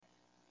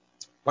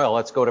Well,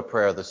 let's go to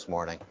prayer this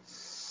morning.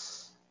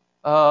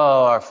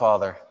 Oh, our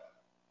Father,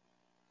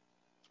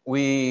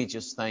 we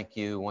just thank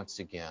you once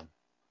again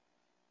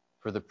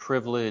for the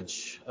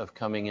privilege of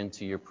coming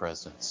into your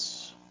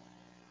presence.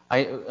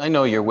 I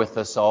know you're with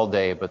us all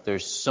day, but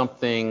there's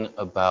something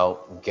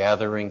about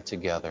gathering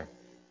together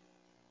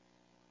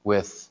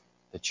with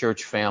the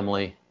church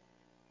family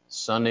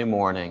Sunday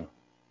morning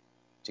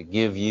to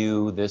give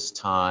you this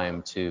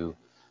time to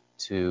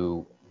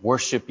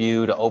worship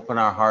you, to open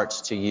our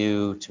hearts to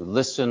you, to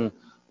listen,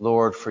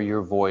 Lord, for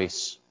your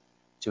voice,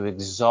 to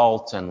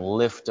exalt and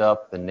lift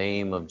up the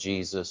name of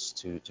Jesus,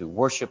 to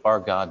worship our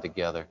God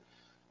together.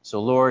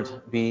 So,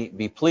 Lord,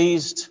 be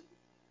pleased,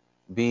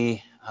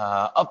 be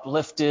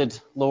uplifted,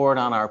 Lord,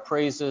 on our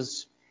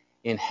praises.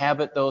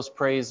 Inhabit those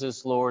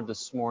praises, Lord,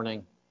 this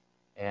morning,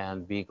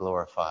 and be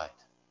glorified.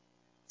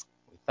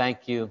 We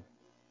thank you.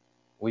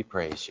 We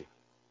praise you.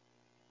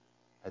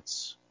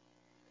 Let's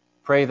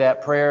pray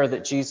that prayer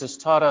that Jesus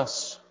taught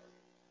us.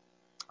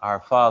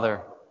 Our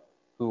Father,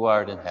 who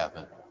art in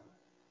heaven,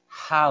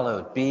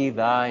 hallowed be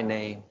thy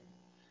name.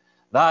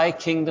 Thy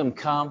kingdom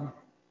come,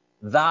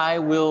 thy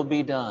will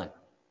be done,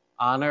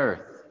 on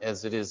earth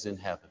as it is in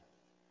heaven.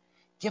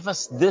 Give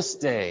us this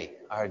day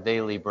our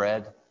daily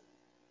bread,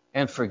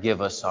 and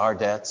forgive us our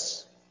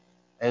debts,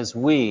 as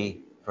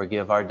we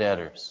forgive our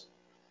debtors.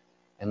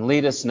 And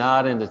lead us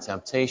not into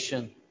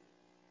temptation,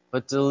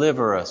 but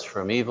deliver us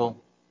from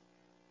evil.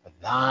 For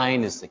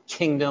thine is the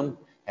kingdom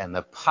and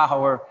the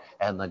power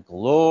and the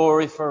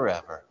glory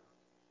forever.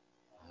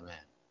 Amen.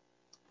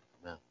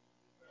 Amen.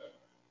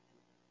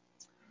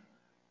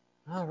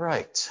 All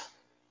right.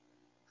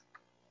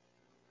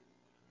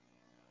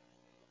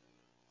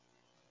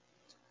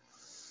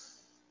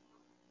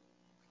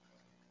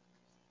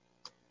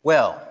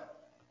 Well,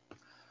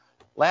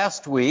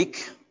 last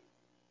week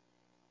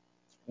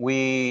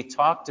we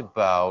talked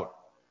about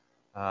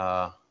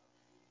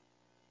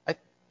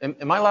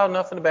am I loud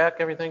enough in the back?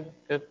 Everything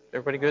good?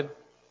 Everybody good?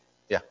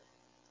 Yeah.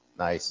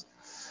 Nice.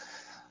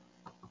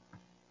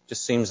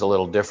 Just seems a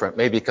little different.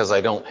 Maybe because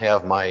I don't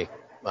have my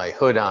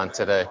hood on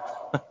today.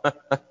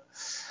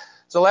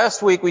 So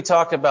last week we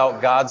talked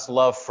about God's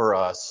love for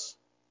us,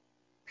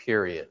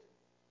 period.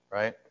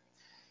 Right?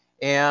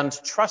 And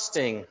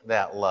trusting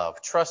that love.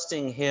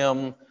 Trusting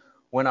Him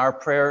when our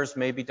prayers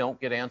maybe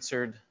don't get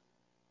answered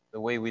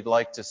the way we'd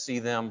like to see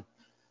them,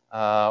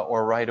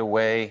 or right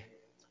away.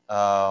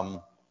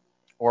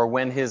 Or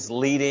when His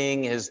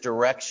leading, His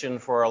direction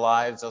for our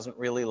lives doesn't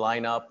really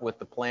line up with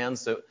the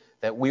plans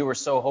that we were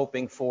so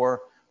hoping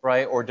for,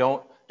 right? Or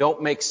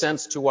don't make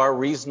sense to our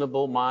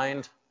reasonable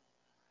mind.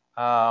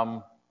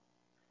 But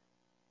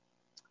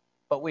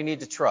we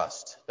need to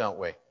trust, don't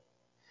we?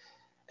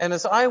 And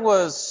as I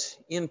was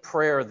in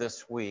prayer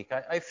this week,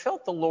 I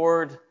felt the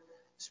Lord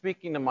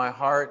speaking to my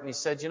heart, and He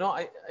said,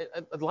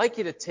 I'd like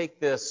you to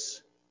take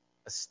this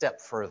a step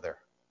further.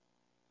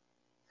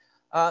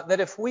 That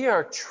if we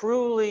are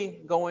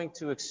truly going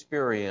to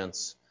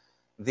experience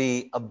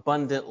the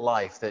abundant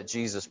life that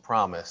Jesus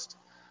promised,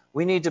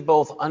 we need to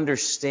both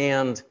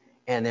understand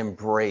and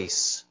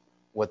embrace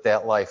what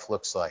that life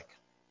looks like.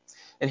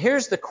 And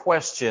here's the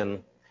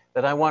question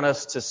that I want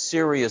us to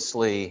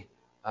seriously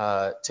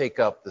take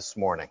up this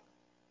morning.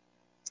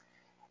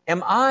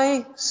 Am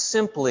I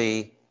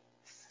simply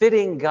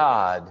fitting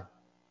God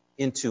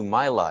into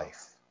my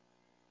life?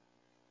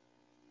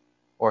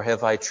 Or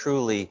have I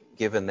truly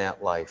given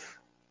that life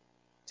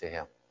to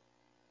Him?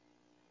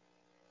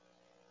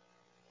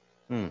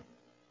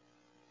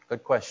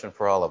 Good question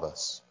for all of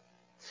us.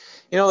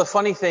 The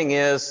funny thing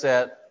is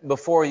that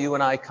before you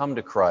and I come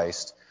to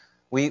Christ,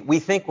 we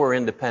think we're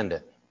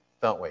independent,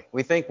 don't we?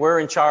 We think we're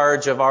in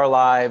charge of our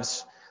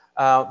lives.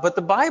 But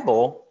the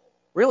Bible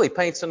really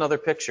paints another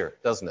picture,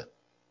 doesn't it?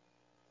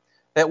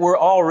 That we're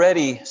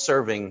already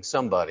serving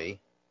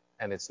somebody,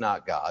 and it's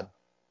not God.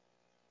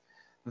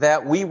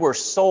 That we were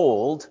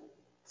sold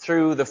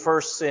through the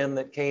first sin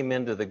that came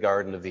into the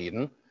Garden of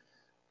Eden.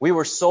 We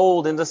were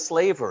sold into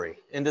slavery,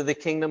 into the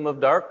kingdom of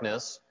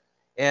darkness,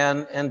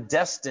 and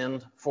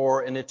destined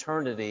for an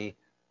eternity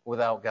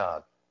without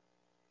God.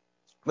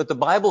 But the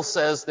Bible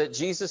says that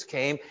Jesus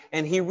came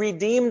and He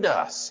redeemed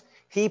us.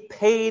 He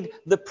paid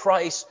the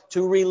price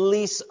to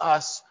release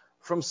us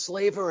from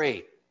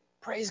slavery.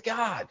 Praise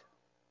God.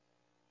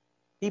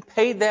 He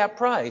paid that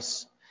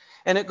price.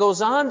 And it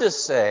goes on to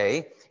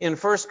say in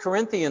 1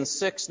 Corinthians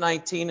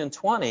 6:19 and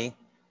 20,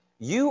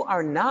 you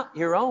are not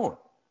your own.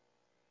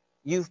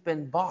 You've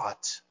been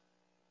bought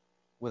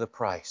with a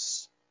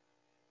price.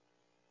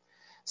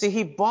 See,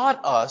 He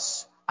bought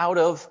us out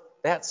of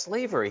that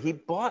slavery. He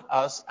bought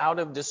us out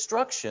of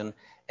destruction,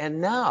 and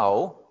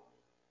now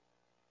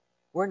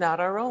we're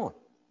not our own.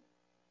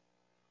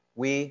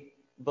 We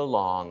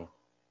belong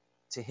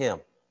to Him.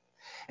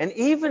 And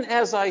even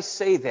as I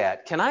say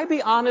that, can I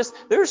be honest?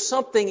 There's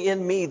something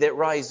in me that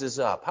rises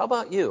up. How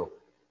about you?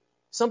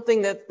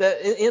 Something that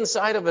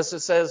inside of us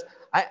that says,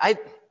 I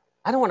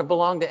don't want to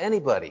belong to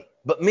anybody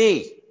but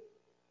me,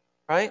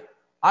 right?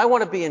 I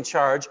want to be in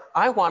charge.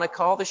 I want to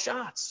call the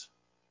shots.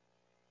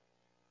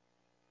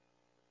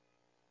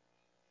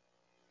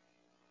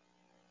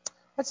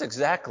 That's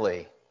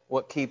exactly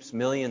what keeps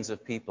millions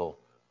of people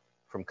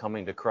from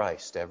coming to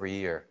Christ every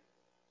year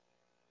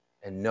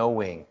and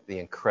knowing the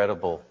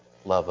incredible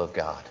love of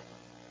God.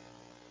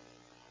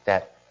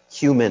 That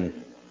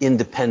human,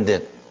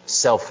 independent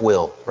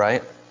self-will,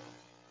 right?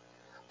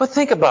 But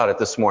think about it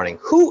this morning.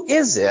 Who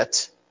is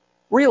it,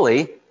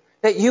 really,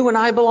 that you and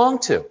I belong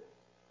to?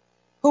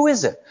 Who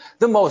is it?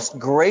 The most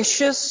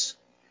gracious,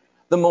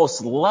 the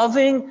most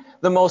loving,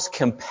 the most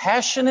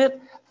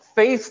compassionate,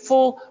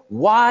 faithful,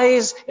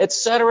 wise,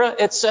 etc.,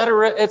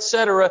 etc.,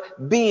 etc.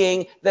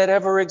 being that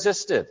ever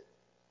existed.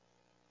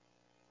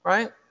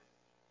 Right?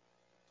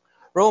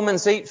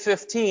 Romans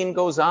 8:15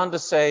 goes on to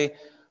say,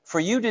 "For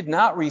you did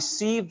not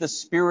receive the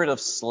spirit of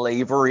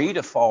slavery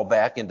to fall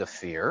back into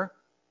fear,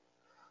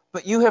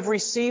 but you have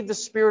received the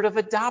spirit of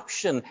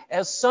adoption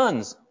as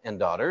sons and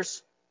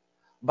daughters,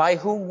 by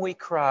whom we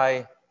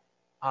cry,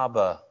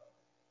 Abba,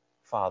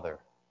 Father."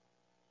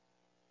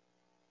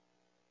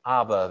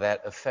 Abba,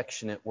 that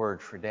affectionate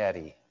word for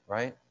daddy,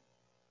 right?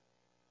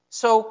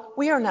 So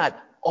we are not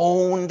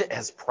owned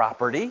as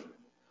property.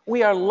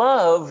 We are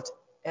loved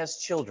as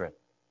children.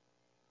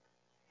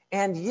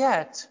 And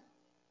yet,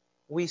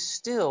 we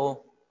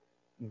still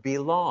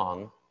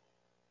belong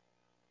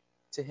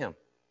to Him.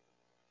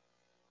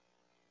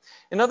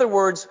 In other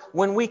words,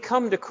 when we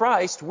come to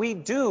Christ, we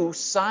do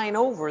sign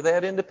over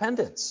that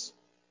independence.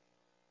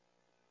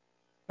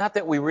 Not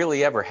that we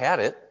really ever had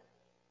it,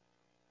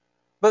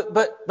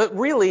 but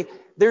really,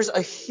 there's a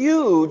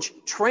huge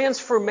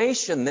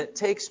transformation that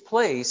takes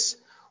place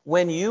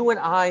when you and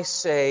I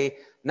say,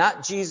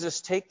 not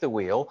Jesus take the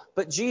wheel,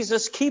 but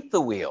Jesus keep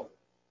the wheel.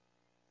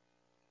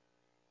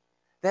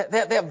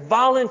 That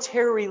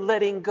voluntary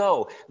letting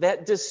go,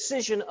 that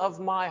decision of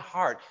my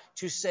heart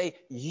to say,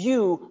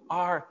 you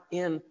are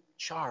in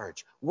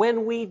charge.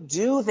 When we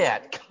do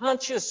that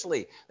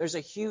consciously, there's a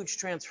huge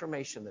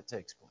transformation that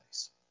takes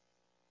place.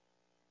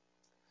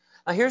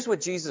 Now here's what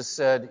Jesus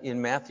said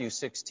in Matthew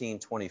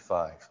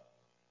 16:25.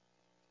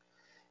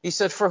 He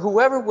said, "For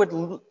whoever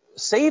would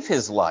save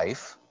his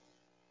life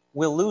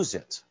will lose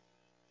it.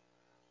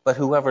 But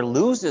whoever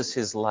loses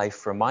his life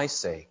for my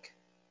sake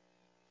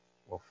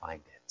will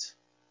find it."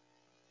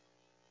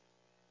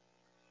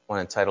 I want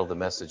to entitle the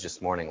message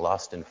this morning,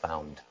 Lost and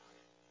Found.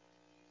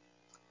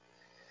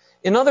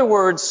 In other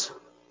words,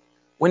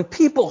 when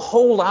people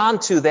hold on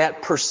to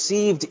that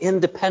perceived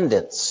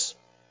independence,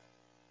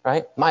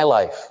 right? My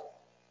life,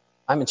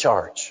 I'm in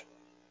charge,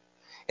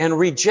 and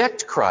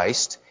reject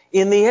Christ,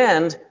 in the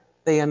end,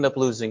 they end up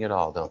losing it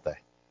all, don't they?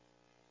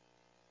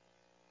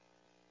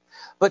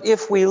 But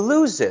if we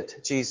lose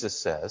it, Jesus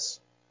says,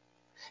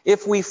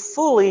 if we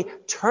fully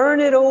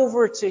turn it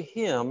over to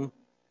Him,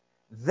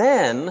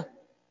 then,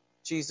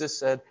 Jesus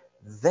said,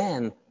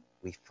 then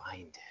we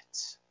find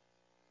it.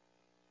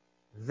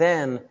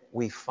 Then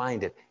we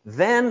find it.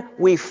 Then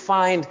we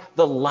find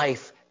the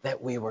life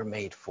that we were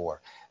made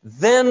for.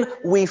 Then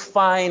we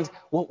find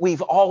what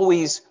we've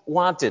always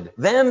wanted.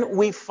 Then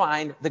we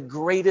find the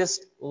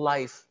greatest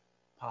life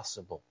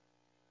possible.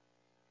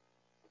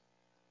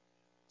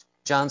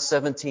 John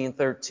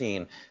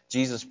 17:13,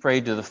 Jesus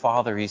prayed to the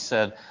Father. He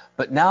said,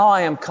 "But now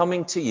I am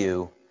coming to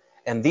you,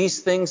 and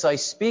these things I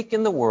speak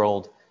in the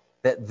world,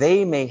 that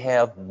they may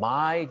have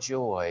my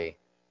joy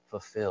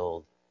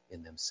fulfilled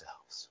in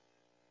themselves."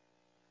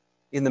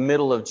 In the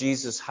middle of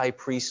Jesus' high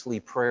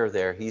priestly prayer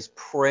there, He's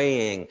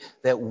praying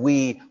that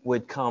we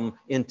would come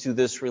into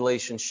this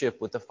relationship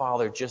with the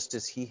Father just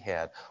as He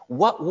had.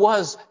 What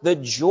was the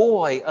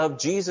joy of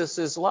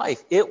Jesus'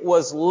 life? It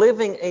was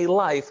living a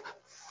life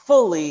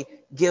fully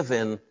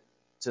given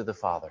to the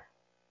Father.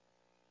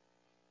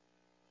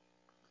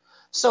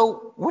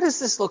 So, what does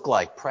this look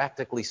like,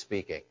 practically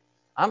speaking?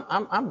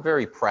 I'm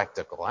very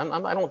practical.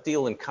 I don't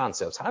deal in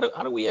concepts. How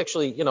do we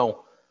actually,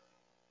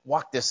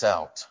 walk this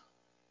out?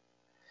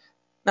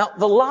 Now,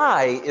 the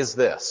lie is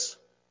this,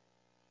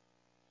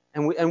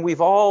 and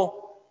we've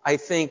all, I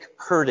think,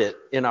 heard it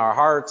in our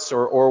hearts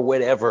or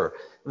whatever.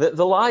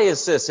 The lie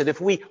is this, that if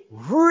we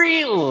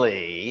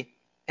really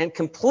and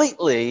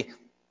completely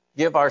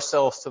give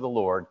ourselves to the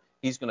Lord,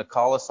 He's going to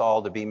call us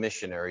all to be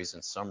missionaries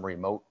in some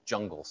remote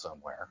jungle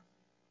somewhere,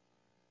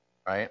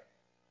 right?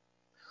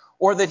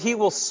 Or that He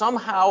will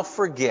somehow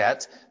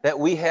forget that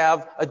we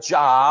have a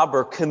job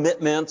or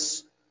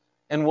commitments,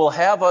 and will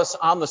have us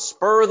on the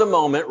spur of the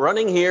moment,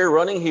 running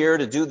here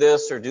to do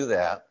this or do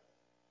that.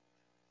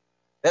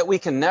 That we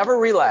can never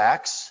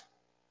relax.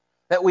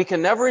 That we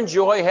can never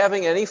enjoy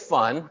having any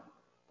fun.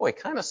 Boy, it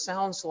kind of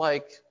sounds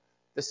like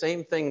the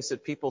same things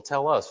that people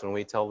tell us when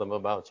we tell them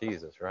about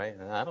Jesus, right?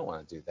 And I don't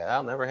want to do that.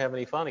 I'll never have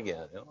any fun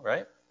again,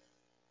 right?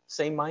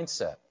 Same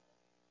mindset.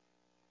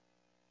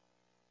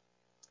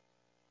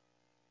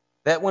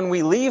 That when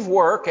we leave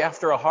work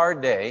after a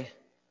hard day,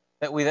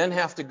 that we then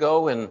have to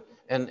go and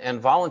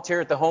volunteer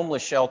at the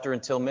homeless shelter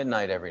until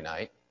midnight every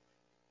night.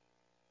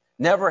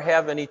 Never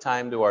have any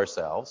time to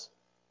ourselves.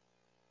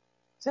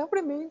 Is that what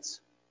it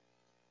means?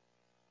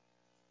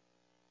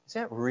 Is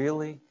that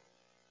really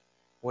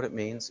what it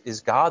means?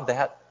 Is God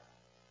that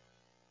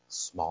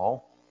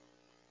small?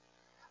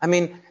 I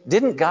mean,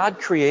 didn't God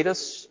create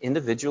us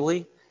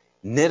individually,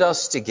 knit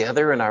us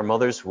together in our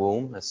mother's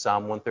womb, as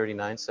Psalm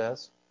 139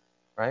 says,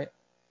 right?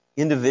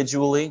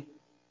 Individually.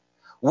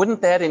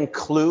 Wouldn't that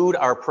include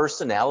our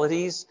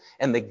personalities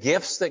and the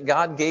gifts that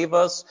God gave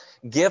us?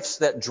 Gifts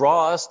that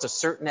draw us to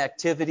certain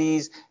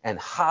activities and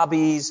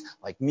hobbies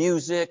like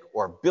music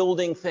or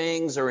building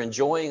things or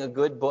enjoying a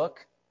good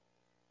book?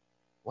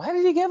 Why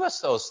did He give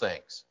us those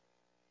things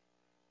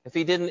if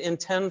He didn't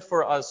intend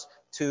for us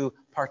to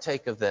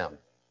partake of them,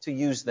 to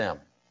use them,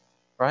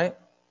 right?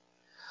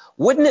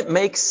 Wouldn't it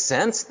make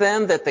sense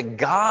then that the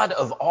God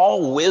of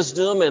all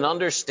wisdom and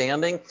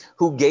understanding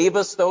who gave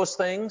us those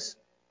things,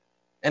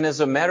 and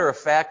as a matter of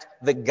fact,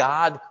 the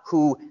God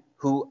who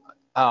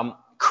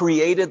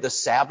created the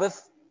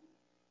Sabbath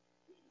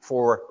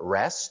for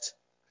rest,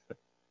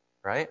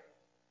 right?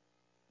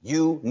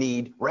 You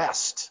need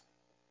rest.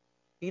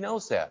 He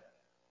knows that.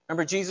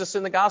 Remember Jesus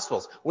in the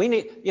Gospels. We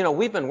need,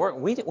 we've been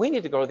working. We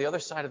need to go to the other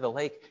side of the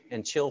lake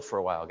and chill for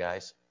a while,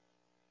 guys.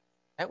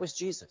 That was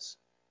Jesus.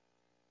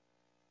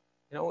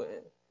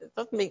 It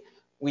doesn't mean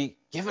we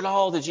give it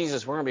all to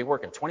Jesus. We're going to be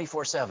working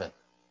 24/7.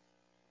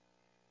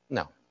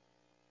 No.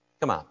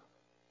 Come on.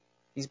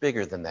 He's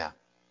bigger than that.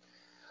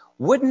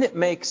 Wouldn't it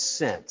make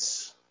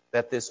sense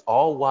that this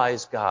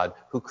all-wise God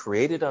who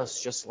created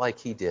us just like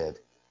He did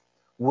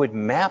would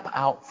map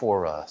out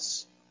for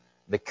us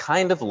the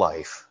kind of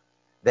life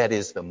that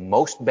is the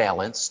most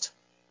balanced,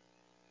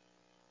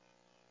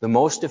 the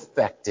most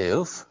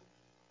effective,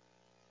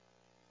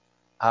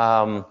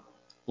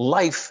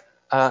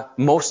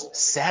 most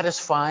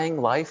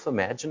satisfying life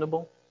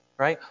imaginable,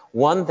 right?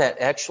 One that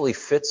actually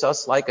fits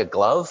us like a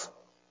glove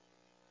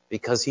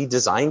because He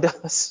designed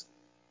us.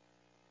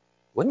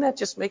 Wouldn't that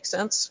just make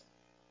sense?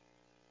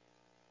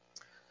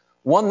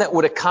 One that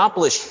would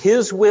accomplish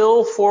His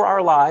will for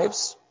our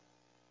lives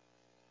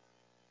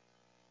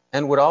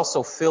and would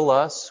also fill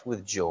us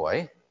with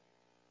joy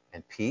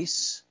and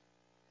peace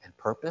and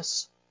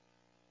purpose.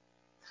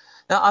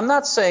 Now, I'm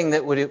not saying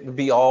that it would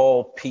be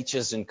all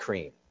peaches and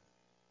cream,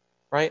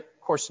 right?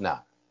 Of course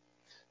not.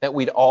 That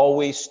we'd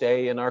always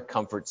stay in our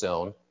comfort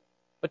zone.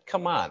 But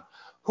come on.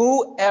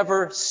 Who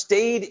ever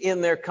stayed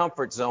in their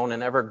comfort zone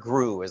and ever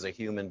grew as a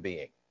human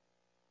being?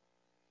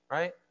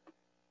 Right?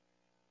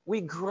 We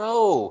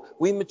grow,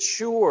 we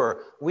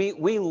mature,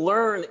 we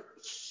learn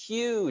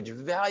huge,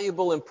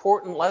 valuable,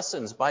 important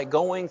lessons by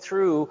going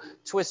through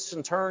twists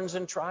and turns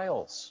and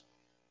trials.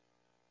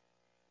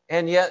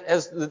 And yet,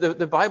 as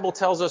the Bible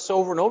tells us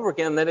over and over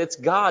again, that it's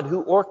God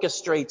who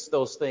orchestrates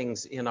those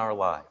things in our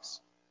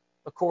lives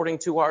according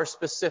to our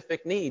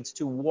specific needs,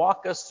 to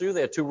walk us through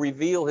that, to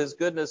reveal His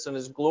goodness and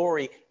His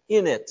glory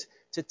in it,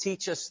 to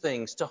teach us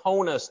things, to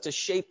hone us, to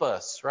shape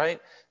us, right?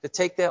 To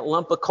take that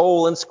lump of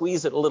coal and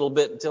squeeze it a little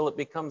bit until it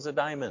becomes a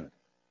diamond.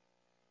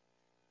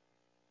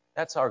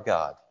 That's our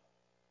God.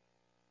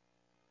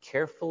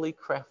 Carefully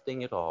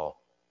crafting it all.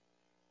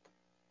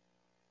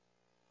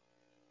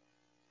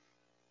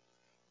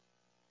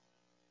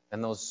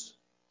 And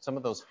some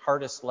of those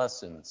hardest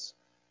lessons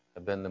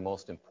have been the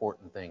most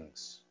important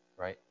things,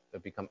 right?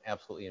 That become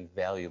absolutely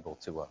invaluable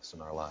to us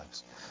in our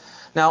lives.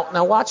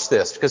 Now watch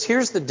this, because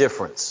here's the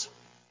difference.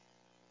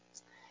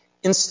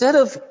 Instead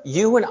of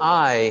you and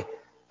I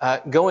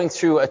going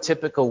through a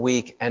typical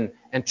week and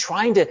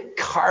trying to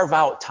carve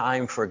out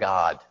time for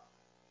God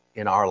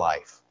in our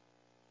life,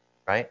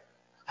 right?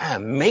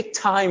 Make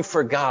time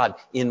for God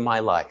in my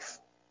life.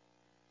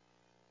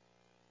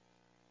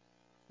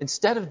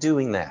 Instead of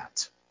doing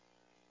that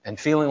and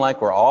feeling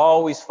like we're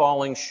always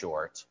falling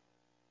short,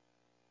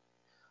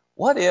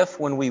 what if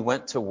when we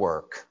went to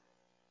work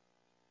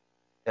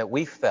that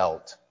we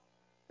felt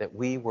that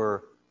we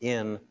were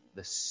in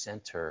the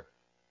center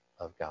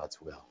of God's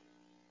will?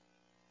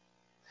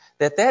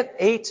 That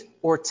 8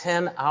 or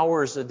 10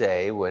 hours a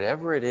day,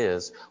 whatever it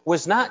is,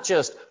 was not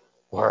just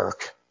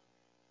work.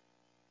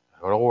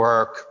 Go to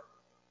work.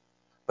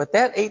 But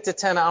that 8 to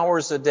 10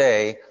 hours a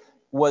day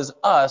was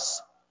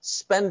us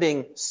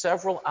spending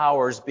several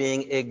hours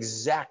being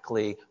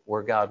exactly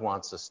where God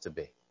wants us to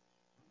be.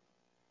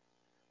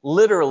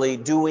 Literally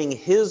doing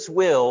His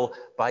will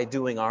by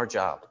doing our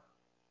job.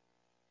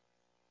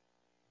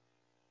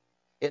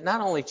 It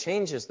not only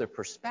changes the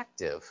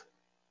perspective,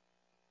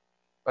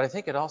 but I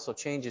think it also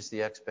changes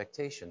the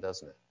expectation,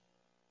 doesn't it?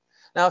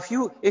 Now,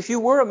 if you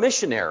were a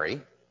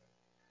missionary,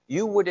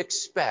 you would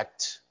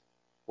expect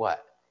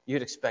what?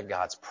 You'd expect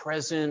God's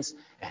presence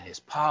and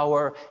His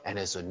power and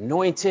His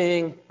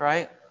anointing,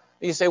 right?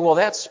 You say, well,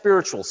 that's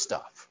spiritual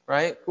stuff,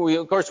 right?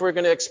 Of course, we're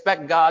going to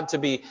expect God to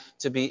be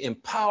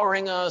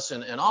empowering us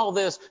and all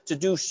this to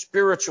do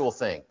spiritual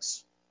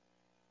things.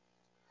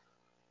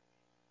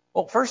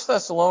 Well, 1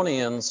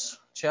 Thessalonians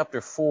chapter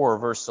 4,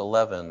 verse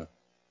 11,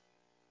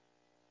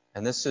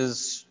 and this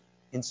is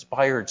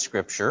inspired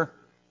scripture.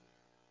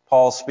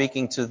 Paul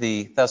speaking to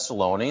the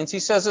Thessalonians, he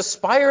says,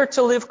 aspire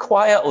to live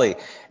quietly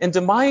and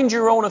to mind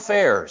your own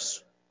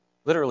affairs.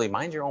 Literally,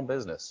 mind your own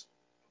business.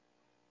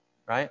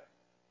 Right?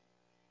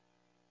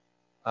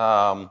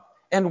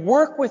 And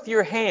work with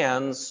your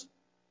hands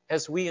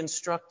as we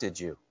instructed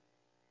you.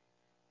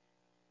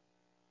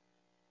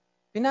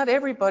 Not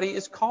everybody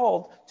is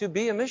called to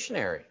be a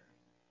missionary.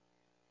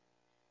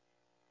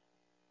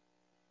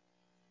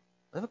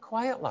 Live a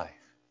quiet life.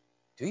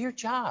 Do your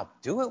job.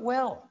 Do it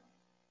well.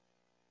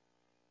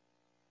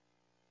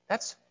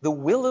 That's the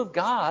will of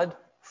God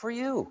for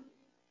you.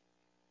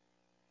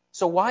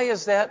 So why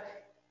is that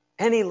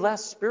any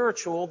less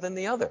spiritual than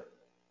the other?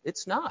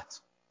 It's not.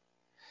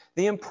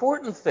 The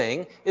important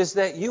thing is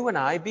that you and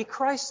I be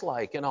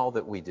Christ-like in all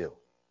that we do.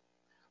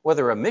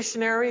 Whether a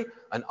missionary,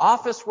 an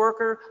office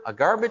worker, a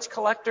garbage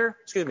collector,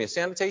 a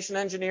sanitation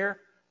engineer,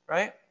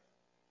 right?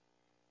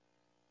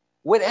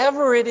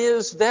 Whatever it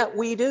is that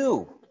we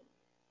do,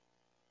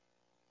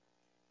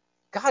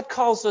 God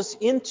calls us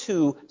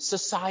into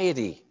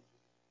society,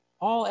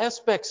 all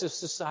aspects of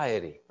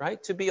society,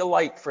 right? To be a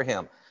light for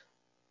Him.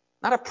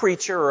 Not a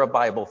preacher or a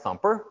Bible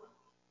thumper,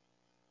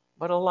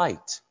 but a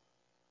light.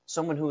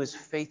 Someone who is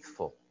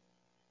faithful.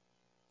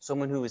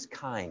 Someone who is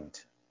kind.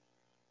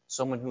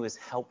 Someone who is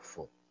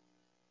helpful.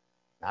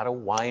 Not a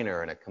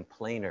whiner and a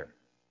complainer,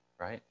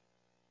 right?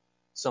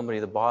 Somebody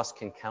the boss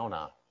can count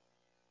on.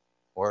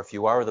 Or if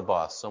you are the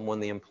boss, someone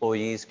the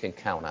employees can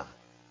count on.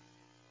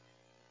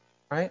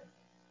 Right?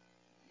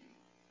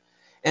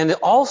 And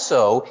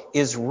also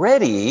is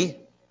ready,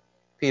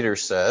 Peter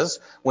says,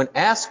 when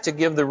asked to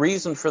give the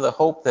reason for the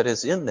hope that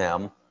is in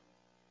them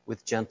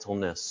with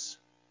gentleness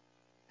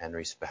and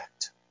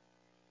respect.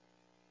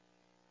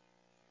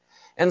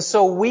 And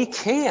so we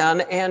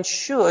can and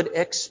should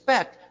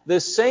expect the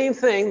same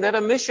thing that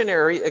a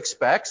missionary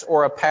expects,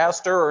 or a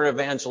pastor or an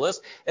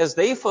evangelist. As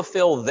they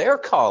fulfill their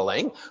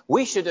calling,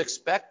 we should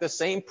expect the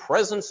same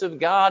presence of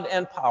God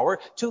and power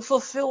to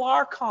fulfill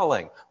our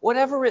calling,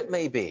 whatever it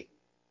may be.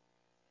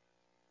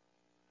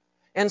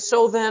 And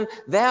so then,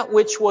 that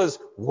which was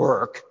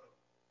work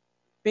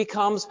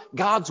becomes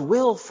God's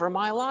will for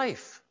my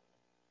life.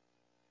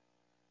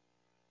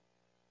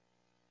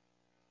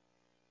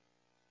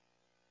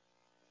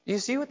 Do you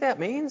see what that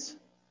means?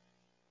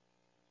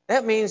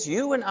 That means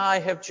you and I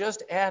have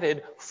just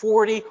added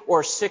 40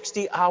 or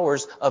 60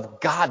 hours of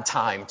God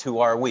time to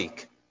our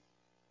week.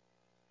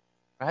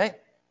 Right?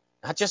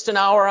 Not just an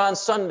hour on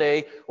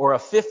Sunday or a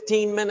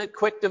 15-minute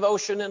quick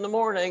devotion in the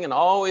morning and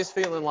always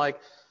feeling like,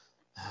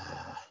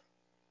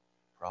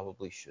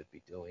 probably should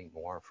be doing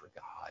more for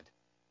God.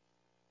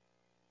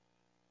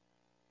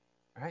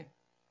 Right?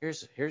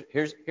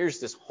 Here's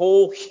this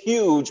whole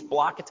huge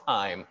block of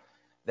time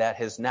that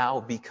has now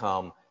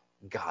become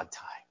God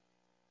time.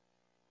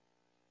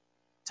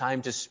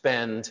 Time to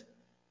spend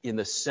in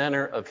the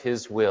center of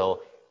His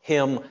will,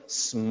 Him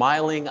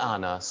smiling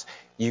on us.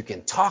 You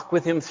can talk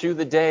with Him through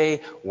the day,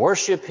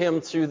 worship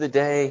Him through the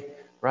day,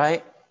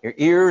 right? Your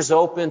ears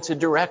open to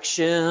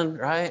direction,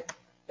 right?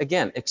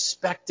 Again,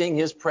 expecting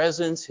His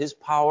presence, His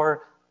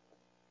power,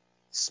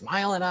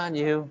 smiling on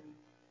you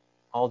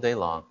all day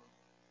long.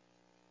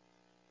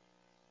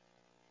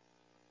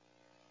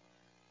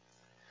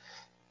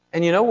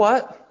 And you know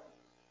what?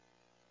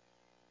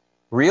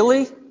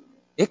 Really?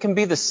 It can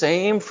be the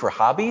same for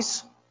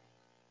hobbies,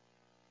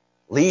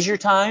 leisure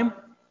time,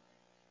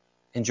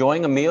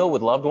 enjoying a meal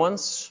with loved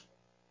ones,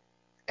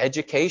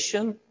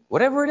 education,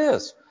 whatever it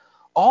is.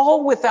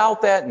 All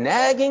without that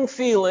nagging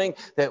feeling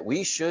that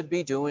we should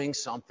be doing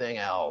something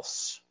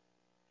else,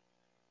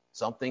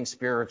 something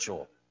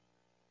spiritual,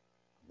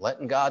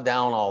 letting God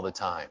down all the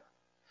time.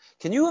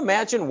 Can you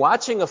imagine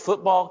watching a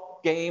football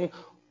game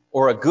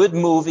or a good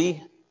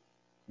movie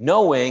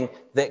knowing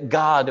that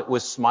God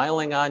was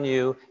smiling on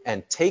you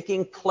and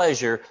taking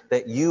pleasure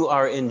that you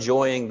are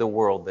enjoying the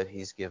world that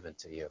He's given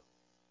to you?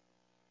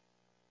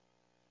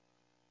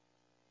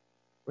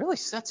 Really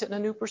sets it in a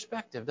new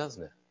perspective,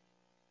 doesn't it?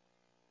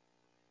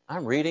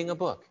 I'm reading a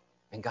book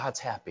and God's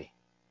happy.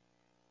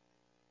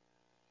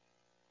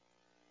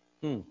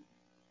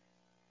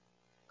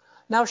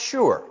 Now,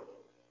 sure,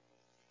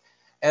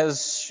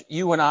 as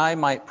you and I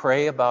might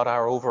pray about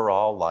our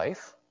overall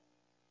life,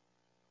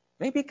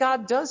 maybe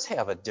God does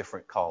have a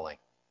different calling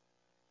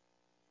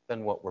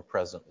than what we're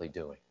presently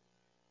doing.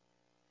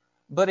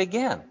 But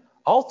again,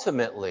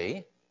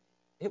 ultimately,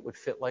 it would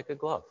fit like a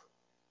glove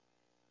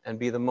and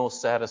be the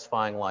most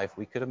satisfying life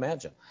we could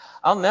imagine.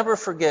 I'll never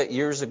forget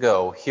years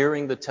ago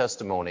hearing the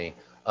testimony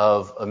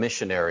of a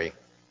missionary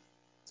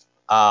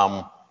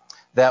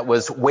that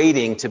was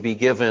waiting to be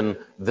given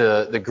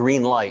the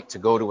green light to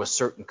go to a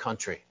certain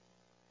country.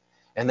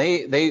 And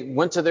they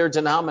went to their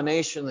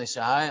denomination. They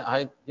said,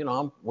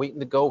 I'm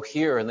waiting to go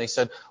here. And they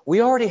said,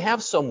 we already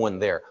have someone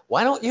there.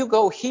 Why don't you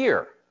go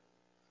here?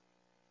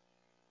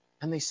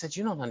 And they said,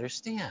 you don't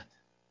understand.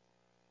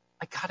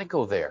 I got to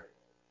go there.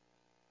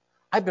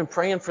 I've been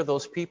praying for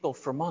those people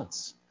for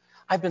months.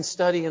 I've been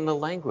studying the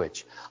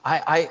language.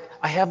 I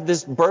have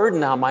this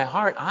burden on my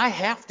heart. I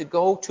have to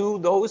go to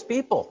those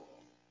people.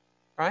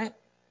 Right?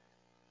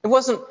 It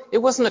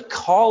wasn't a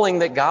calling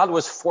that God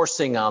was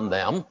forcing on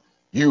them.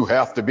 You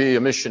have to be a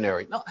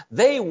missionary. No,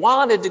 they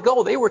wanted to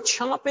go. They were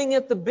chomping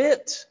at the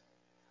bit.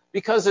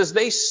 Because as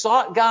they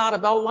sought God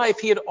about life,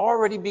 He had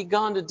already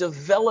begun to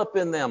develop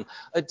in them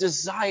a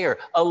desire,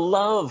 a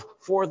love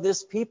for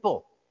this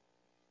people.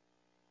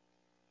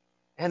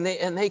 And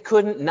they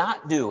couldn't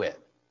not do it.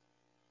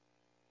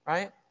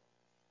 Right?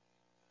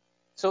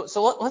 So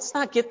let's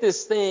not get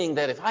this thing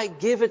that if I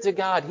give it to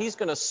God, He's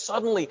going to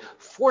suddenly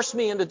force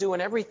me into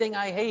doing everything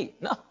I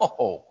hate.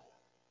 No.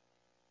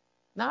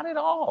 Not at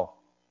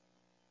all.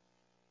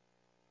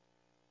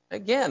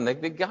 Again, the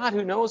God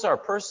who knows our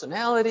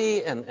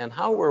personality and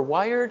how we're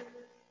wired,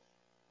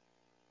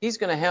 He's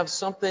going to have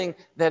something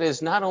that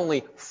is not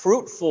only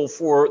fruitful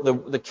for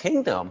the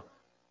kingdom,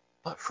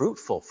 but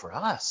fruitful for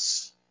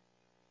us.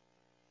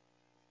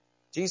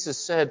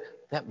 Jesus said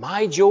that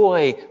my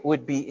joy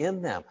would be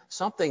in them,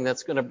 something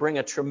that's going to bring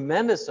a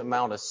tremendous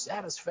amount of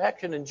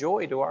satisfaction and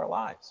joy to our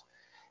lives.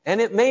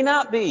 And it may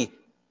not be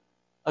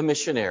a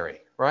missionary,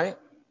 right?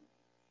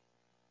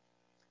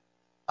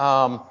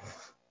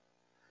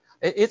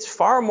 It's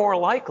far more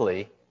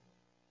likely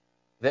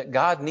that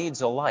God needs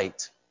a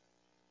light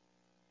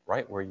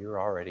right where you're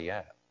already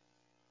at,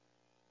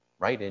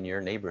 right in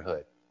your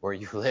neighborhood where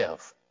you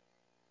live.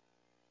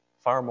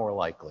 Far more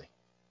likely.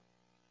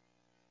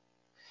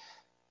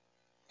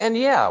 And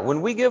yeah,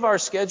 when we give our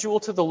schedule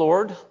to the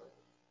Lord,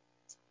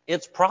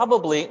 it's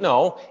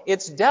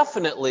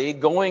definitely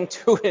going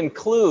to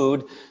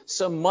include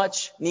some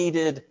much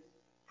needed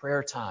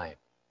prayer time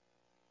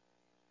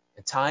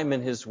and time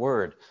in His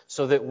Word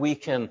so that we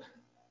can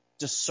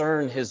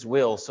discern His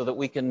will, so that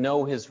we can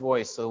know His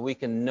voice, so that we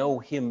can know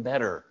Him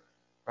better,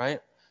 right?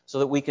 So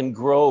that we can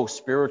grow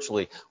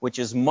spiritually, which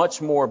is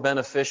much more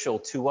beneficial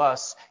to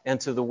us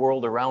and to the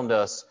world around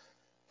us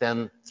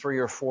than 3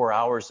 or 4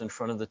 hours in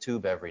front of the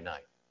tube every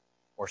night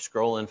or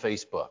scrolling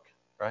Facebook,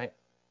 right?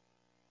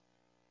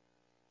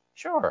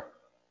 Sure.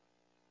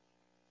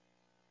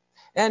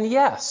 And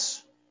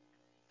yes,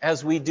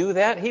 as we do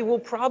that, He will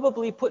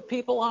probably put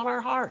people on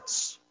our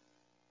hearts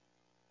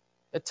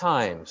at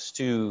times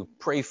to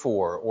pray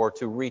for or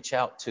to reach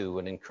out to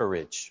and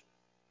encourage.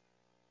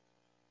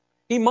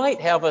 He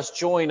might have us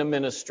join a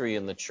ministry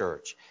in the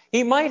church.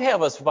 He might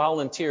have us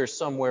volunteer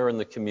somewhere in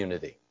the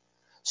community.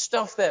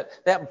 Stuff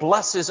that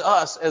blesses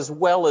us as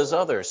well as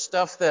others.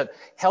 Stuff that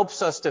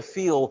helps us to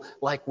feel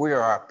like we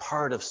are a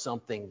part of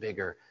something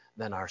bigger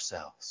than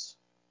ourselves.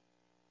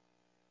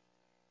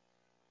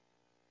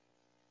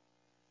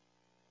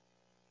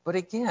 But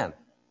again,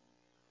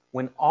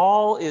 when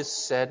all is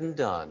said and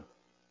done,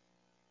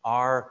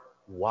 our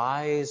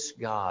wise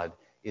God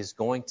is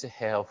going to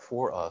have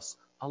for us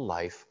a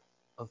life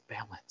of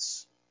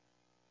balance.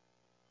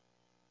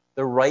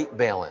 The right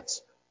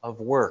balance of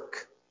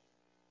work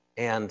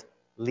and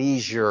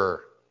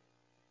leisure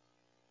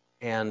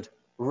and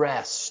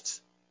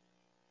rest.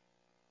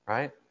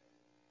 Right?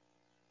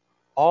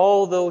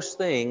 All those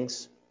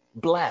things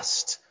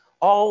blessed.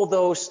 All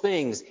those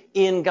things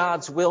in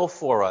God's will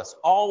for us.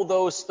 All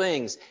those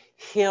things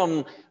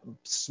Him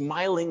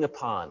smiling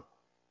upon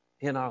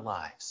in our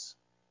lives.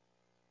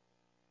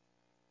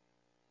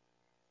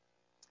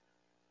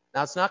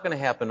 Now, it's not going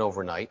to happen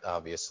overnight,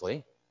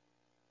 obviously.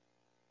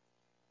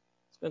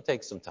 It's going to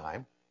take some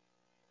time.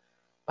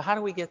 But how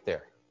do we get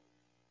there?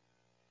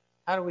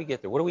 How do we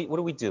get there? What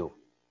do we do?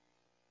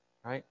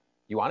 Right?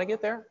 You want to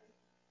get there?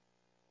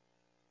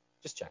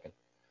 Just checking.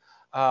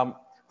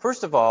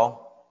 First of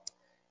all,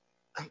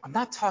 I'm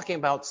not talking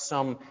about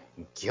some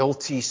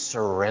guilty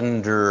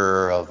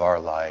surrender of our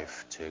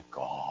life to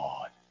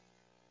God.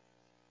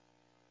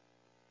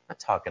 I'm not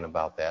talking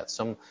about that.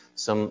 Some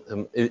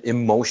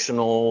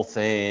emotional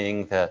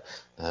thing that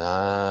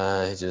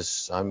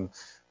I'm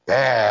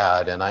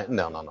bad and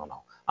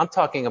no. I'm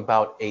talking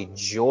about a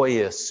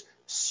joyous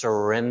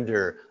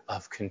surrender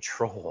of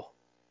control,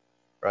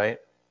 right?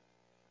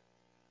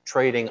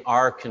 Trading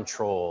our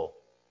control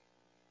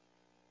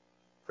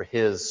for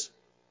His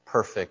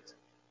perfect,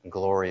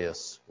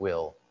 glorious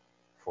will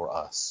for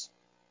us.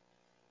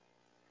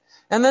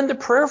 And then to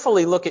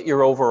prayerfully look at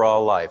your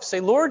overall life. Say,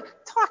 Lord,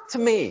 talk to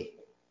me.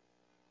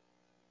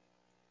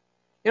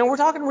 You know, we're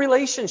talking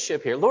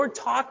relationship here. Lord,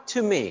 talk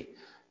to me.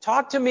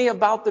 Talk to me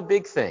about the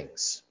big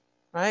things,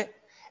 right?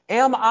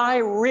 Am I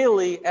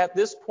really, at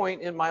this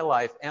point in my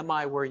life, am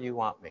I where you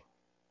want me?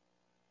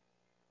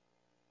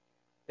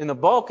 In the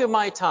bulk of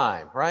my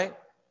time, right?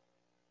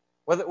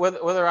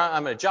 Whether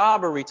I'm at a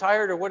job or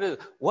retired or what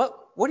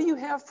do you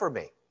have for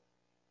me?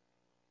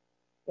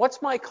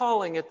 What's my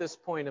calling at this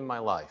point in my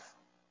life?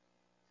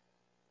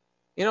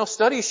 You know,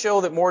 studies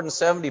show that more than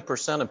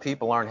 70% of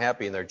people aren't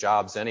happy in their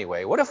jobs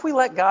anyway. What if we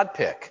let God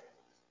pick?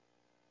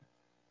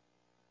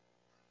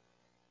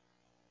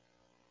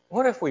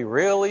 What if we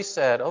really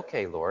said,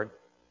 okay, Lord,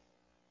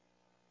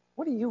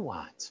 what do you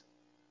want?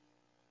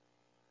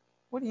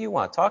 What do you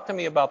want? Talk to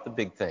me about the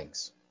big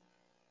things.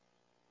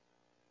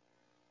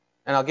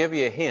 And I'll give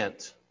you a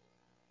hint.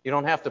 You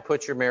don't have to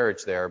put your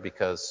marriage there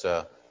because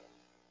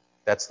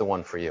that's the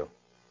one for you.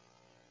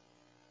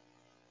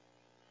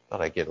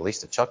 Thought I'd get at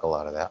least a chuckle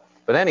out of that.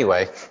 But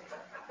anyway,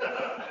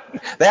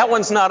 that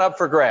one's not up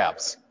for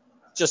grabs.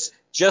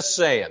 Just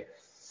saying.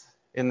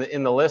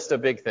 In the list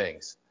of big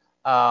things.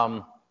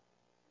 What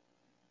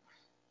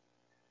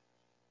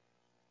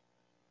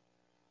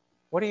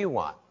do you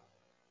want?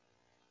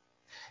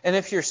 And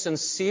if you're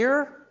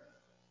sincere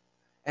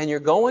and you're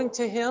going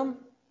to Him,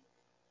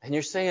 and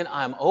you're saying,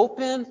 I'm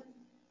open,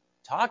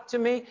 talk to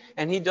me,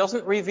 and He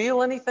doesn't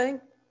reveal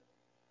anything,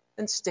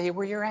 then stay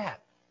where you're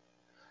at.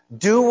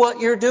 Do what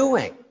you're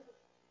doing.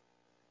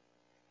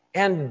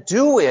 And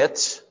do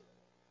it,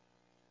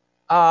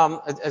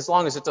 as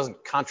long as it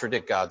doesn't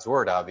contradict God's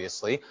Word,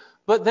 obviously,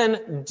 but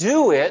then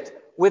do it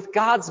with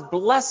God's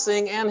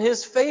blessing and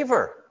His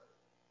favor.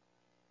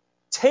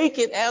 Take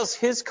it as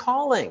His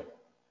calling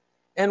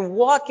and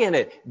walk in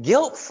it,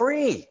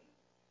 guilt-free.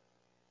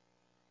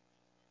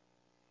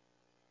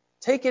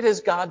 Take it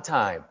as God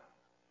time.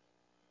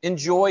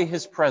 Enjoy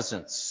His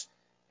presence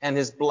and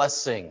His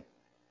blessing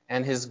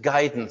and His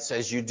guidance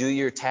as you do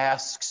your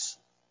tasks,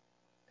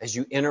 as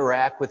you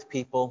interact with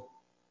people.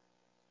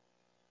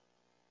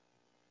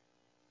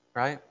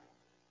 Right?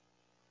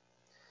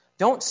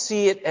 Don't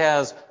see it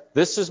as,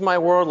 this is my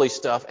worldly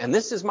stuff and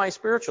this is my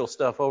spiritual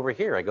stuff over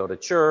here. I go to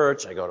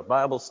church, I go to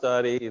Bible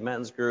study,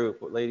 men's group,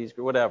 ladies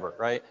group, whatever,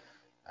 right?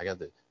 I got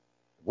the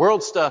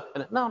world stuff.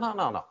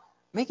 No.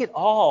 Make it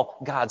all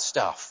God's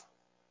stuff.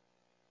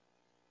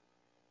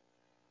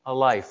 A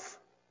life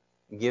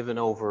given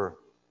over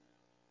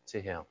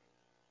to Him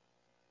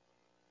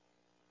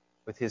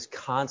with His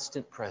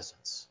constant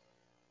presence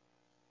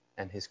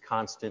and His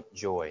constant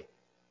joy,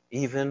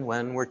 even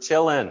when we're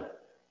chilling,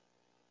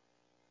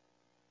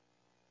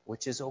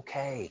 which is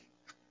okay.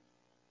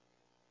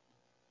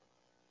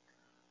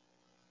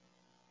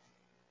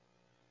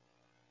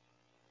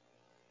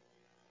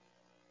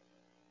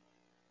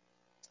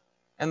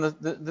 And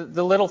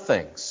the little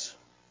things.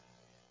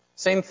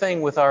 Same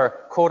thing with our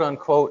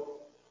quote-unquote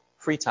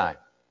free time,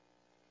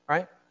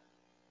 right?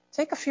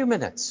 Take a few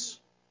minutes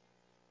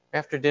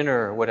after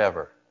dinner or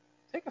whatever.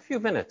 Take a few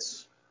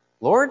minutes.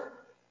 Lord,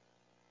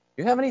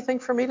 you have anything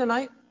for me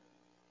tonight?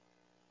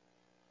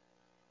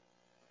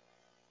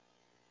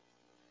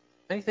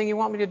 Anything you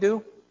want me to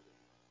do?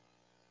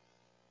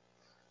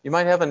 You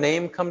might have a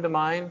name come to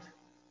mind.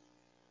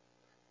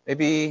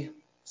 Maybe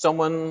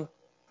someone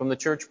from the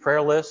church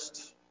prayer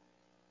list.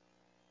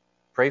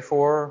 Pray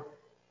for,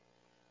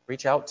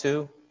 reach out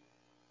to.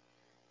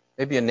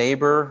 Maybe a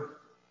neighbor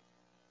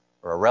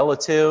or a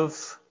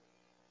relative.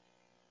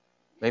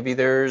 Maybe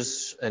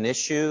there's an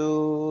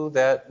issue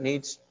that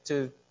needs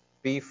to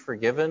be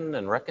forgiven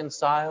and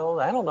reconciled.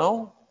 I don't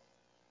know.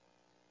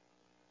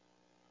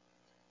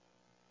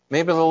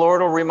 Maybe the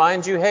Lord will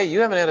remind you, hey, you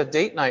haven't had a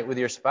date night with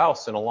your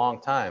spouse in a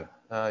long time.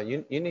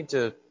 You need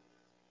to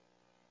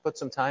put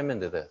some time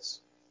into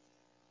this.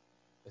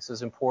 This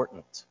is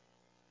important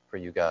for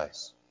you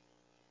guys.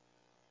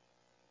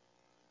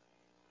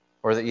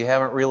 Or that you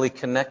haven't really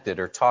connected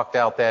or talked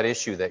out that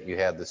issue that you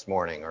had this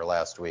morning or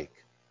last week.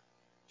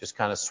 Just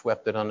kind of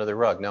swept it under the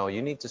rug. No,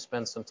 you need to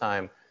spend some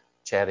time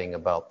chatting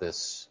about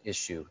this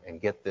issue and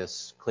get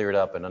this cleared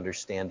up and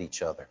understand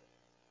each other.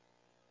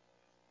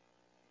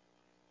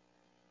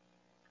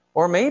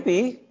 Or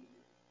maybe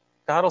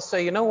God will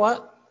say, you know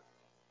what?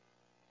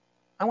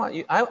 I want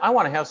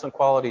to have some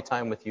quality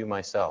time with you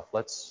myself.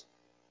 Let's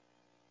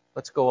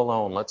go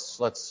alone.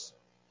 Let's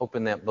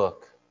open that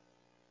book.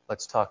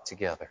 Let's talk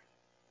together.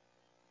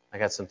 I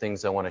got some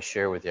things I want to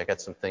share with you. I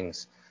got some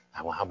things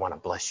I want to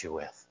bless you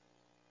with.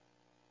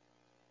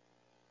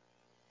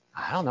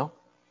 I don't know.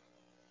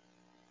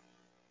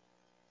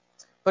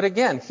 But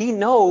again, He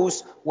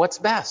knows what's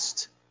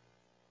best.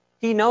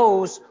 He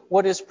knows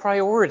what is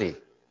priority.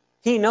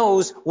 He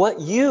knows what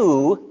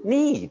you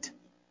need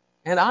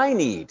and I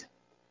need,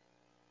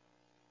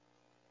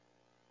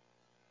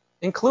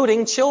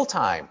 including chill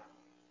time.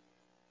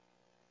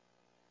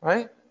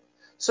 Right?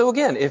 So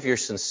again, if you're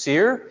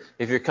sincere,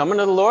 if you're coming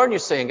to the Lord and you're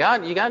saying,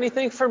 God, you got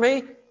anything for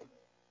me?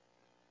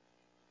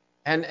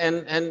 And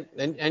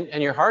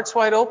your heart's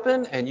wide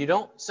open and you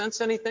don't sense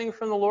anything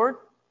from the Lord,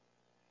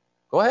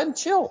 go ahead and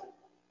chill.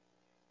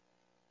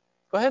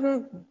 Go ahead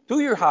and do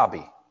your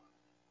hobby.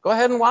 Go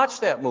ahead and watch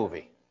that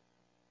movie,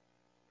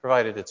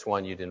 provided it's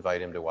one you'd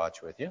invite Him to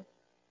watch with you.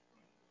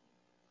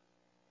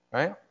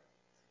 Right?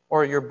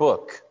 Or your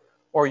book,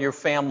 or your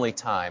family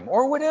time,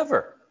 or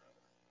whatever.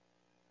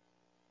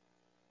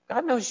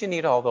 God knows you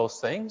need all those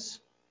things.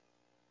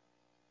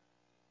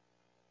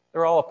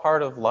 They're all a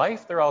part of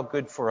life. They're all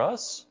good for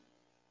us.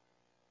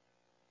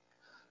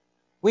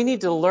 We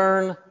need to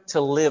learn to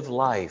live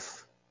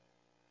life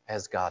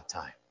as God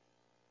time.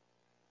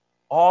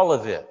 All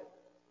of it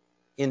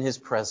in His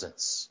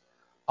presence.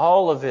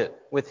 All of it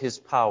with His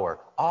power.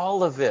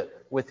 All of it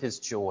with His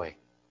joy.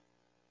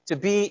 To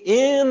be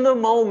in the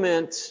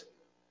moment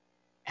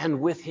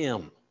and with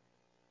Him.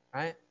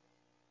 Right?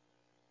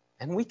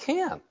 And we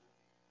can.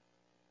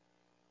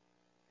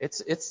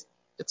 It's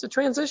a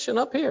transition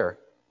up here.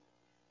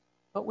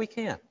 But we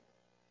can.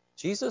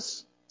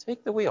 Jesus,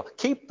 take the wheel.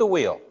 Keep the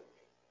wheel.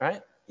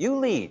 Right? You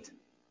lead.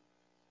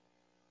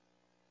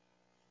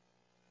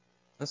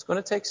 It's going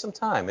to take some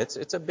time.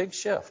 It's a big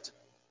shift.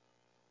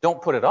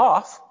 Don't put it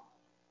off.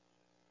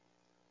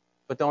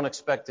 But don't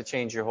expect to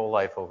change your whole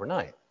life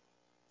overnight.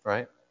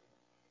 Right?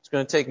 It's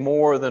going to take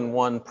more than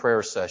one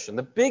prayer session.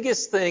 The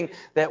biggest thing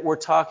that we're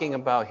talking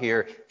about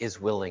here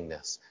is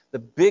willingness. The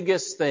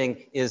biggest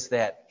thing is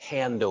that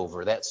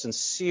handover, that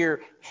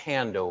sincere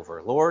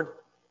handover. Lord,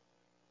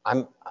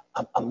 I'm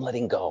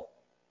letting go.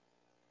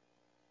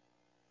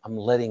 I'm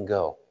letting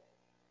go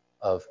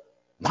of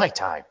my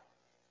time,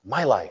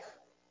 my life.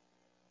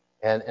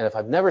 And if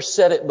I've never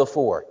said it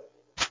before,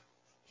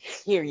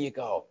 here you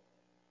go.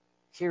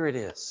 Here it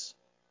is.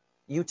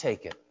 You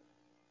take it.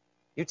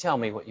 You tell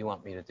me what you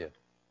want me to do.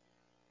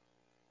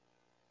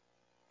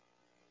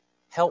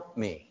 Help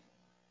me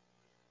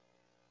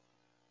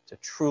to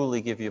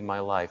truly give you my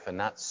life and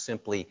not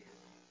simply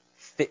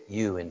fit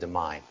you into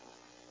mine.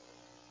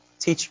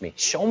 Teach me.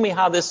 Show me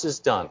how this is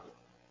done.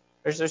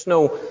 There's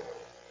no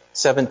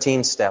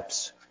 17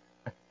 steps.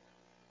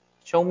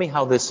 Show me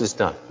how this is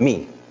done.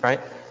 Me, right?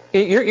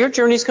 Your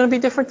journey is going to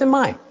be different than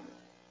mine.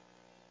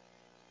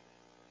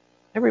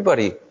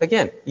 Everybody,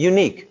 again,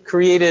 unique,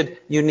 created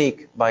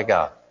unique by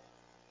God.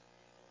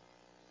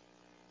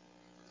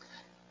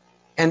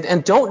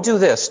 And don't do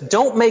this.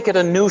 Don't make it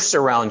a noose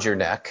around your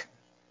neck.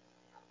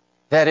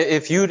 That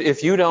if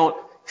you don't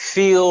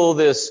feel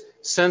this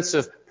sense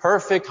of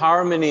perfect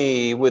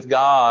harmony with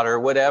God or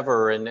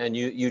whatever, and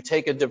you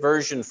take a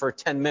diversion for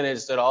 10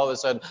 minutes, that all of a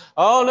sudden,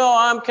 oh no,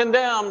 I'm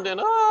condemned, and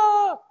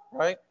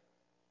right?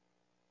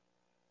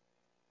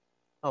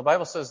 No, the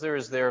Bible says there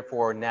is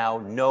therefore now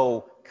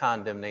no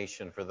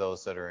condemnation for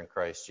those that are in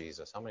Christ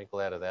Jesus. How many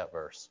glad of that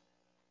verse?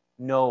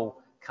 No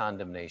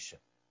condemnation.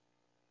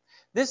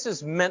 This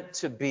is meant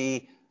to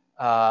be,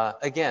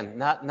 again,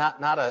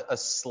 not a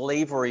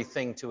slavery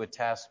thing to a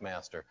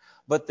taskmaster,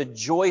 but the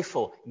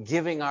joyful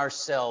giving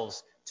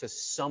ourselves to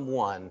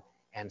someone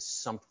and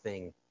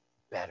something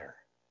better.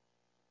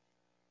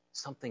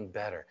 Something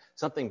better.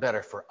 Something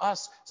better for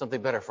us,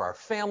 something better for our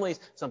families,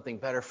 something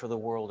better for the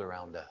world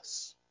around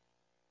us.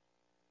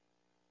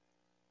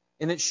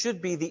 And it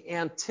should be the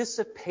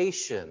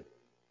anticipation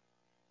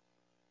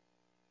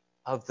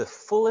of the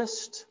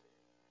fullest,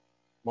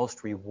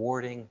 most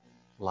rewarding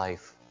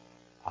life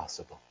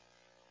possible.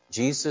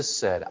 Jesus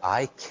said,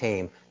 I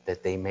came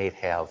that they may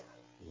have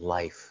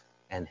life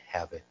and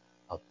have it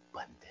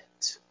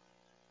abundant.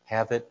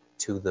 Have it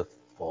to the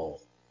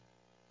full.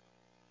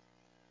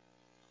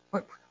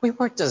 We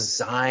weren't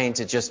designed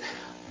to just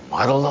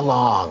muddle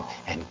along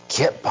and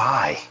get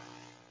by.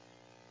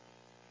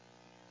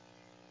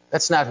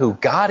 That's not who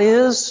God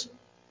is.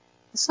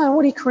 That's not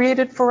what He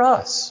created for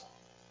us.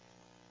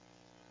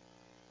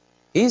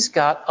 He's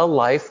got a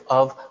life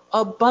of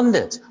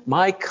abundance.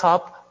 My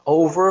cup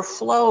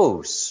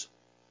overflows.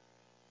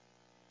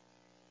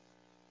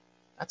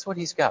 That's what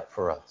He's got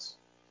for us.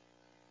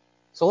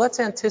 So let's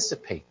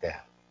anticipate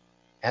that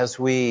as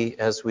we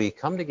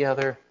come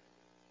together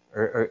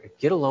or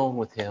get alone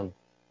with Him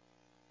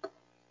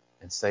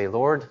and say,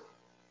 Lord,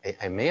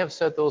 I may have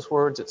said those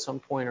words at some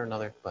point or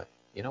another, but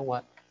you know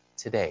what?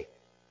 Today,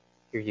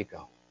 here you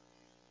go.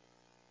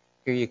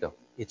 Here you go.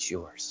 It's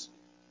yours.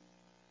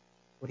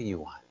 What do you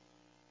want?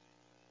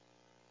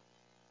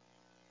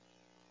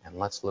 And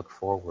let's look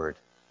forward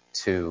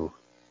to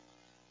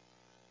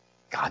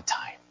God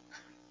time.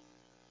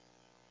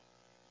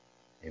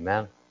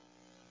 Amen?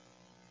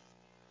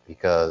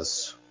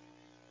 Because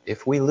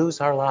if we lose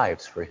our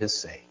lives for His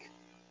sake,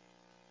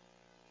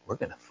 we're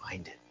going to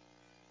find it.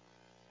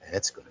 And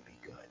it's going to be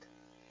good.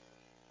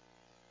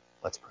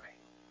 Let's pray.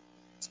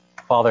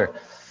 Father,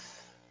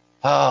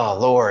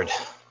 Lord,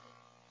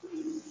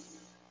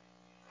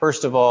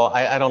 first of all,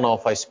 I don't know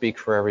if I speak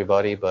for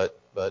everybody, but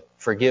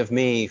forgive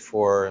me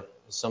for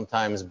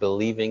sometimes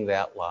believing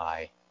that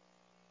lie,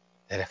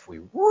 that if we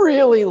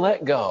really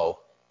let go,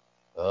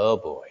 oh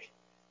boy.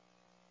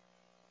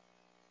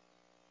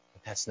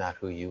 But that's not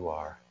who You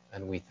are,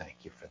 and we thank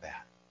You for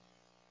that.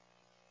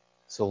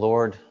 So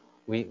Lord,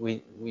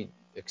 we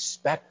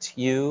expect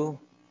You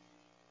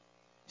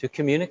to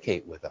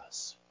communicate with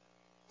us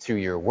through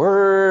Your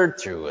word,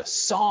 through a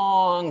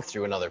song,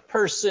 through another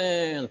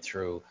person,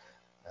 through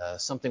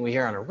something we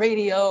hear on a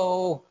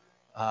radio,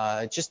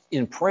 just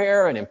in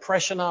prayer, an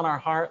impression on our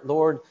heart.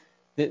 Lord,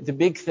 the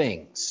big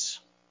things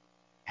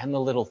and the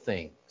little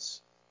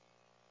things.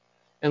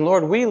 And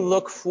Lord, we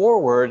look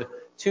forward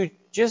to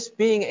just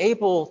being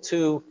able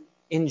to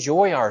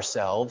enjoy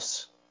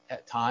ourselves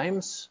at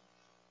times.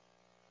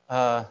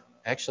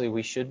 Actually,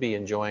 we should be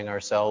enjoying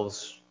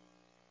ourselves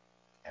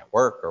at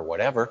work or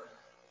whatever.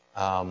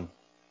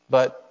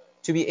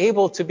 But to be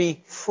able to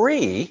be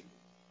free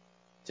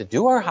to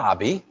do our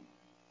hobby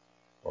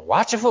or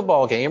watch a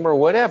football game or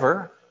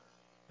whatever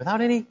without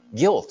any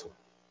guilt.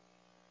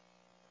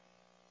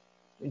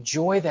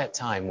 Enjoy that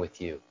time with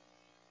You.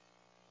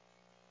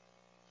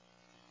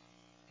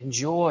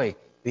 Enjoy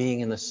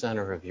being in the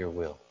center of Your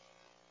will.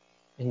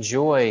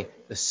 Enjoy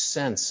the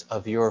sense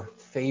of Your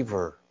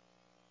favor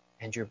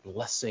and Your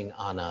blessing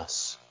on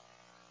us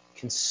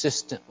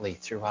consistently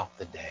throughout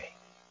the day.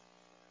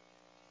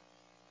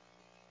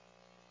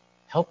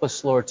 Help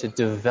us, Lord, to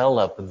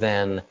develop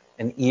then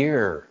an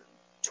ear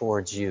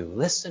towards You,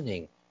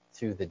 listening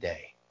through the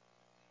day.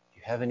 If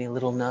You have any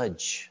little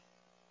nudge,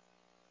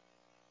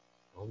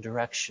 little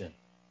direction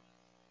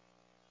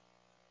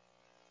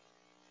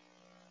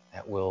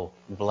that will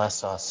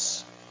bless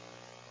us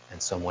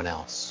and someone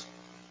else.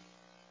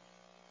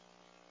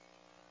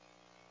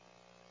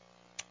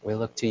 We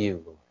look to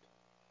you, Lord.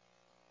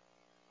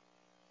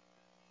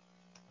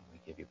 We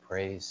give you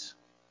praise.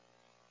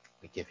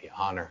 We give you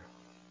honor.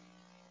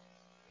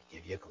 We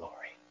give you glory.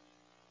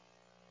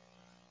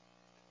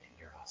 In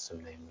your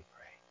awesome name we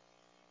pray.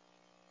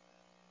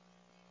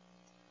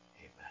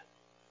 Amen.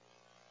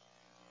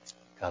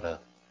 Got a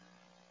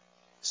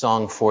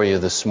song for you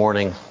this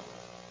morning.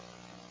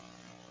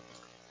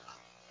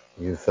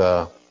 You've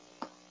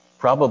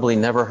probably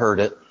never heard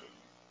it.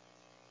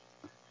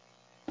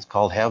 It's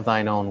called Have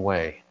Thine Own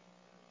Way.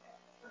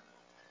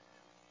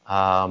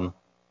 It's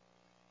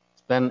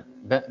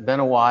been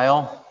a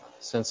while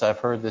since I've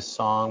heard this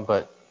song,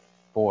 but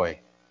boy,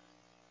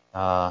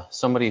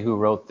 somebody who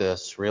wrote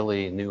this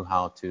really knew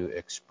how to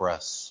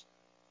express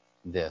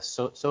this.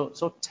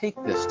 So take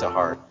this to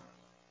heart,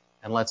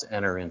 and let's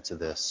enter into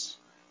this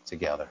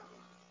together.